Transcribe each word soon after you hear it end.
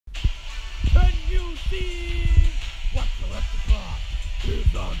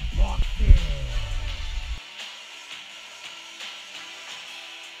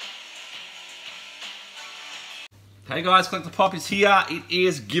Hey guys, Collect the Pop is here. It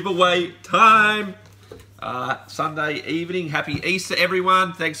is giveaway time. Sunday evening. Happy Easter,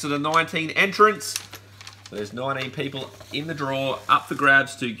 everyone. Thanks to the 19 entrants. There's 19 people in the draw, up for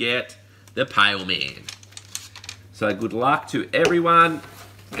grabs to get the Pale Man. So good luck to everyone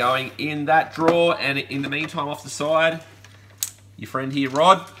going in that draw. And in the meantime, off the side, your friend here,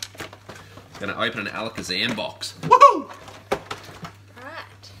 Rod, going to open an Alakazam box. Woohoo!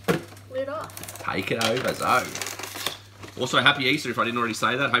 Alright, lid off. Take it over, so. Also, happy Easter if I didn't already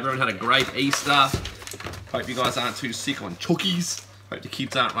say that. Hope everyone had a great Easter. Hope you guys aren't too sick on chookies. Hope the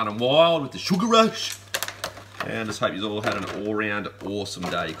kids aren't running wild with the sugar rush. And just hope you all had an all-round awesome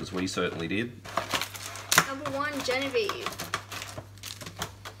day, because we certainly did. Number 1, Genevieve.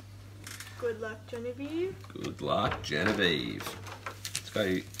 Good luck, Genevieve. Good luck, Genevieve. Let's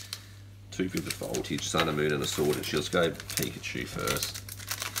go 2 Vivid Voltage, Sun and Moon and a Sword and Shield. Let's go Pikachu first.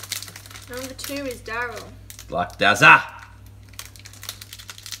 Number 2 is Daryl. Good luck, Dazza.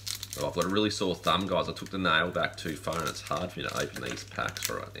 Oh, I've got a really sore thumb, guys. I took the nail back too far and it's hard for me to open these packs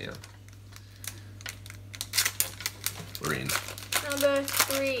right now. We're in. Number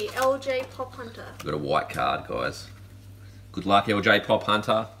 3, LJ Pop Hunter. We've got a white card, guys. Good luck, LJ Pop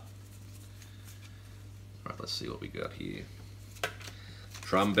Hunter. Right, let's see what we got here.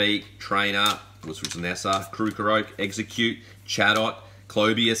 Drumbeat, Trainer, which was Nessa, Krugerok, Execute, Chatot,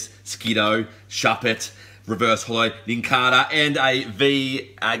 Clobius, Skiddo, Shuppet, Reverse Hollow, Nincada, and a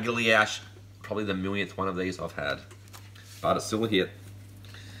V Agliash. Probably the millionth one of these I've had. But it's still a hit.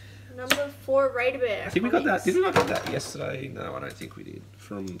 Number 4, Raider Bear. I think we got that. Did we not get that yesterday? No, I don't think we did.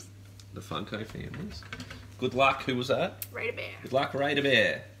 From the Funko families. Good luck. Who was that? Raider Bear. Good luck, Raider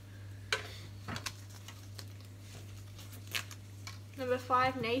Bear. Number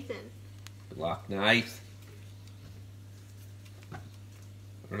 5, Nathan. Good luck, Nath. I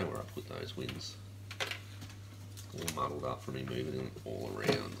don't know where I put those wins. All muddled up for me moving them all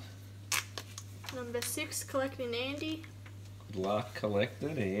around. Number 6, Collecting Andy. Good luck,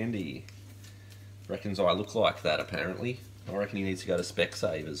 collected Andy. Reckons I look like that, apparently. I reckon he needs to go to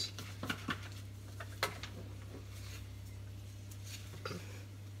Specsavers.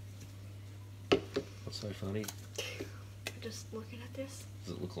 What's so funny? Just looking at this.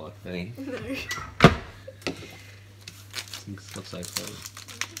 Does it look like me? No. What's so funny?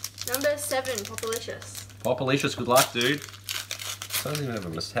 Number 7, Popalicious. Popalicious, good luck, dude. I don't even have a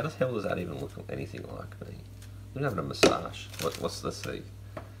moustache. How the hell does that even look anything like me? I don't have a moustache. What's the C?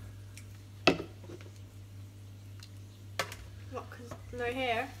 What, because no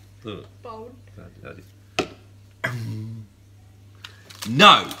hair? Ugh. Bald.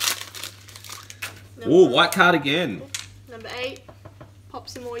 No! Oh, white card again. Number 8, Pop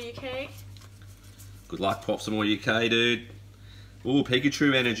Some More UK. Good luck, Pop Some More UK, dude. Ooh,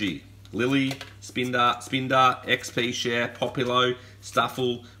 Pikachu Energy. Lily, Spinder, XP Share, Populo,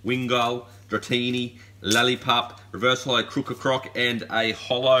 Stuffle, Wingull, Dratini, Lillipup, Reverse Hollow Crook, and a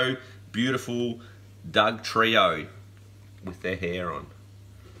hollow, beautiful Doug Trio with their hair on.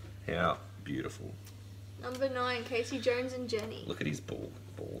 How beautiful. Number 9, Casey Jones and Jenny. Look at his ball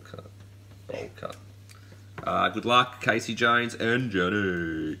cut. Bowl cut. Good luck, Casey Jones and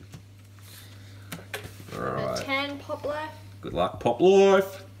Jenny. Number Alright. 10, Pop Life. Good luck, Pop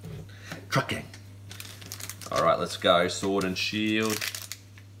Life. Trucking. Alright, let's go. Sword and Shield.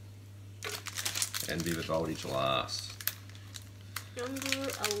 And Vivid Voltage last. Number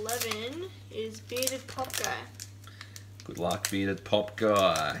 11 is Bearded Pop Guy. Good luck, Bearded Pop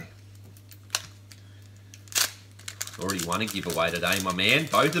Guy. Already won a giveaway today, my man.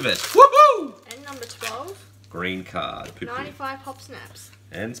 Both of us. Woohoo! And number 12, Green card. 95 Pop Snaps.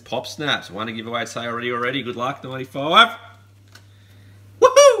 And Pop Snaps. Won a giveaway today already. Good luck, 95.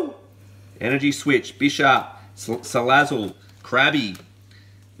 Woohoo! Energy Switch. Bishop. Salazzle. Krabby.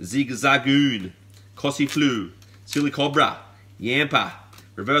 Zigzagoon. Cossiflu. Silicobra. Yampa.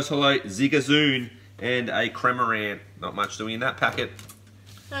 Reverse Hollow. Zigazoon. And a Cremorant. Not much doing in that packet.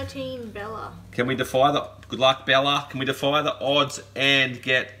 13, Bella. Can we defy the... Good luck, Bella. Can we defy the odds and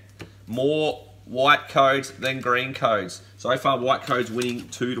get more white codes than green codes? So far, white codes winning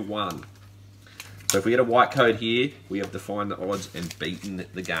 2-1. So if we get a white code here, we have defied the odds and beaten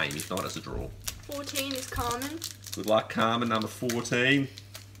the game. If not, it's a draw. 14 is Carmen. Good luck, Carmen, number 14.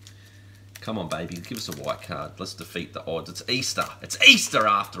 Come on, baby. Give us a white card. Let's defeat the odds. It's Easter. It's Easter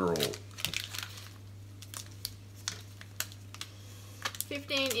after all.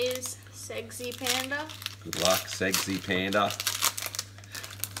 15 is Segsy Panda. Good luck, Segsy Panda.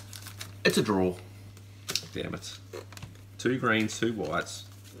 It's a draw. Damn it. 2 greens, 2 whites.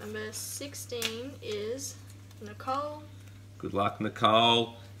 Number 16 is Nicole. Good luck,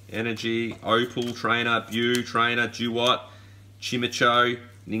 Nicole. Energy, Opal, Trainer, Bew, Trainer, Duat, Chimicho,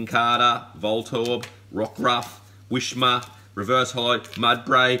 Ninkata, Voltorb, Rockruff, Wishma, Reverse Hollow,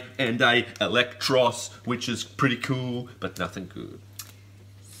 Mudbray, and a Electros, which is pretty cool, but nothing good.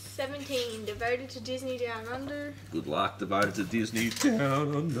 17, devoted to Disney Down Under. Good luck, devoted to Disney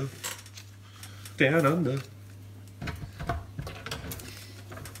Down Under. Down Under.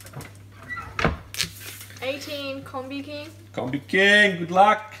 18, Combi King. Combi King, good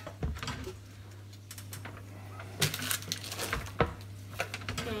luck.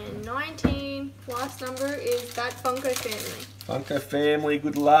 And 19, last number is that Funko Family. Funko Family,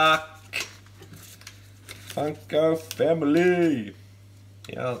 good luck. Funko Family.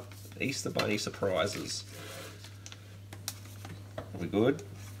 Yeah, Easter Bunny surprises. Are we good?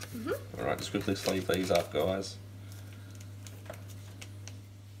 Alright, just quickly sleeve these up, guys.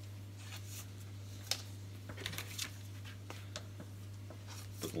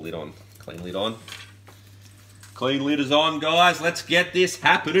 Put the lid on. Clean lid on. Clean lid is on, guys. Let's get this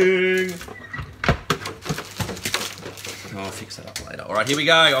happening. I'll fix that up later. Alright, here we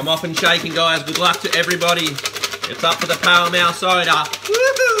go. I'm off and shaking, guys. Good luck to everybody. It's up for the Pale Mouse Soda.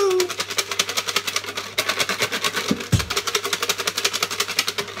 Woohoo!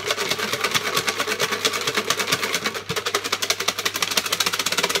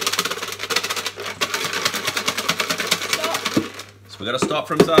 So we've got to stop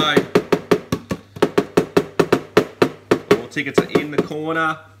from zone. All tickets are in the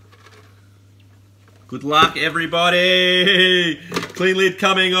corner. Good luck, everybody. Clean lid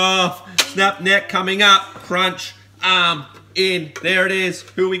coming off. Snap neck coming up. Crunch arm in. There it is.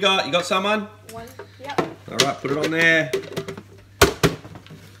 Who we got? You got someone? One. Yep. All right, put it on there.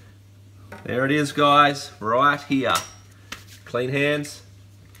 There it is, guys. Right here. Clean hands.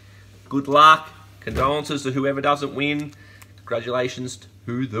 Good luck. Condolences to whoever doesn't win. Congratulations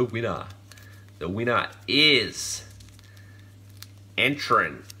to the winner. The winner is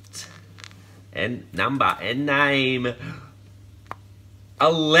entrant and number and name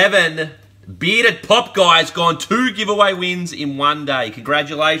 11. Bearded Pop Guy's gone 2 giveaway wins in one day.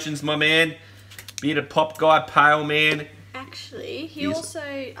 Congratulations, my man. Bearded Pop Guy, Pale Man. Actually, he also,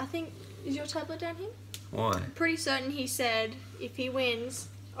 I think, is your tablet down here? Why? Pretty certain he said if he wins,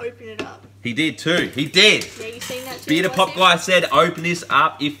 open it up. He did too. He did. Yeah, you seen that too? Bearded Pop Guy said open this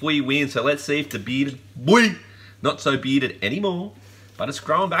up if we win. So let's see if the bearded boy, not so bearded anymore, but it's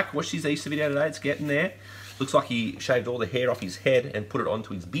growing back. Watch his Easter video today. It's getting there. Looks like he shaved all the hair off his head and put it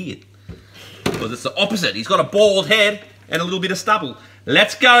onto his beard. Because it's the opposite. He's got a bald head and a little bit of stubble.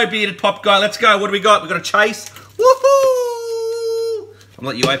 Let's go, Bearded Pop Guy. Let's go. What do we got? We've got a chase. Woohoo! I'm going to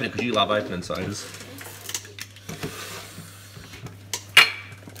let you open it because you love opening sodas.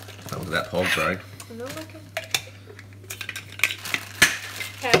 Oh, look at that hog, bro.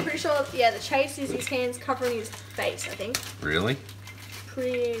 Okay, I'm pretty sure, yeah, the chase is his hands covering his face, I think. Really?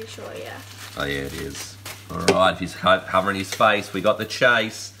 Pretty sure, yeah. Oh, yeah, it is. All right, if he's covering his face, we got the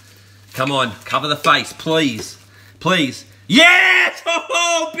chase. Come on, cover the face, please. Please. Yes!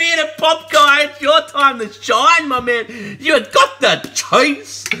 Oh, Bearded Pop Guy, it's your time to shine, my man. You got the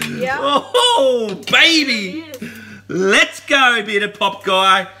chase. Yeah. Oh, baby. Let's go, Bearded Pop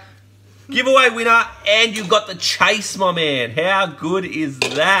Guy. Giveaway winner, and you got the chase, my man. How good is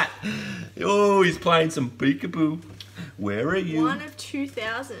that? Oh, he's playing some peekaboo. Where are you? 1 of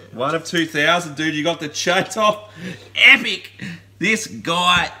 2,000. 1 of 2,000, dude. You got the chase off. Epic. This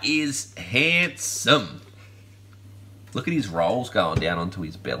guy is handsome. Look at his rolls going down onto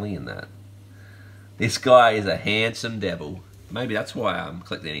his belly and that. This guy is a handsome devil. Maybe that's why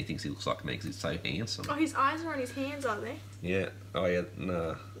Collecting thinks he looks like me, because he's so handsome. Oh, his eyes are on his hands, aren't they? Yeah. Oh, yeah.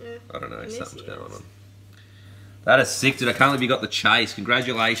 Nah. Yeah. I don't know. Something's going on. That is sick, dude. I can't believe you got the chase.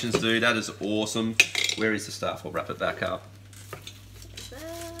 Congratulations, dude. That is awesome. Where is the stuff? I'll wrap it back up.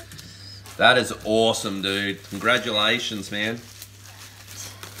 That is awesome, dude. Congratulations, man.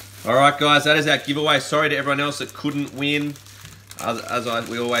 Alright, guys. That is our giveaway. Sorry to everyone else that couldn't win.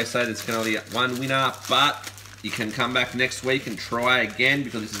 We always say, there's going to be one winner, but you can come back next week and try again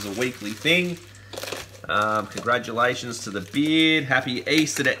because this is a weekly thing. Congratulations to the beard. Happy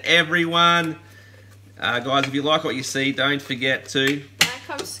Easter to everyone. Guys, if you like what you see, don't forget to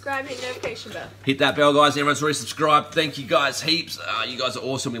Like, subscribe, hit notification bell. hit that bell, guys. Everyone's already subscribed. Thank you guys heaps. You guys are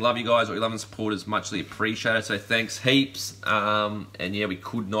awesome. We love you guys. What you love and support is muchly appreciated. So thanks heaps. And yeah, we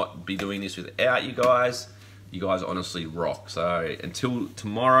could not be doing this without you guys. You guys honestly rock. So until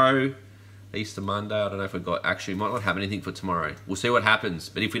tomorrow, Easter Monday, I don't know if we've got, actually, might not have anything for tomorrow. We'll see what happens.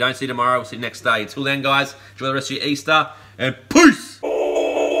 But if we don't see tomorrow, we'll see next day. Until then, guys, enjoy the rest of your Easter, and peace!